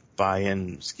 buy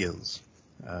in skills.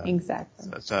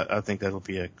 Exactly. So I think that will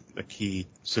be a key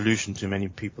solution to many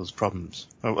people's problems.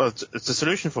 Well, it's a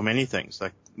solution for many things.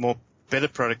 Like better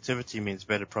productivity means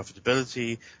better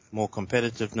profitability, more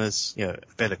competitiveness,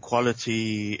 better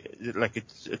quality. Like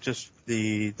it's just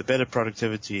the better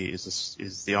productivity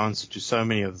is the answer to so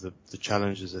many of the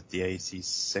challenges that the AEC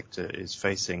sector is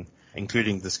facing,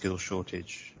 including the skill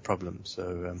shortage problem.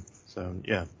 So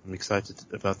yeah, I'm excited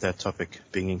about that topic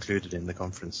being included in the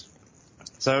conference.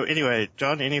 So anyway,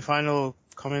 John, any final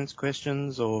comments,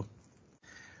 questions, or?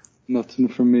 Nothing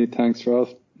from me. Thanks,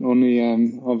 Ralph. Only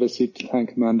obviously to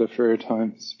thank Amanda for her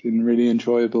time. It's been really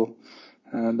enjoyable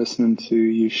listening to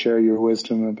you share your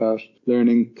wisdom about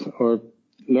learning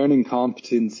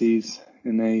competencies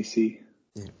in AEC.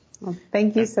 Yeah. Well,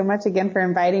 thank you so much again for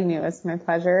inviting me. It was my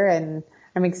pleasure, and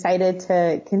I'm excited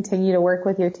to continue to work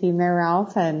with your team there,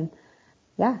 Ralph. And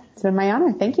yeah, it's been my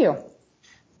honor. Thank you.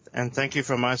 And thank you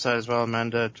from my side as well,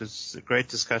 Amanda. It was a great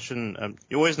discussion.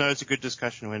 You always know it's a good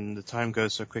discussion when the time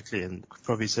goes so quickly, and could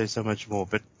probably say so much more.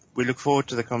 But we look forward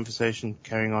to the conversation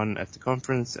carrying on at the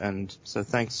conference. And so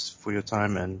thanks for your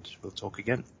time, and we'll talk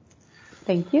again.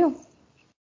 Thank you.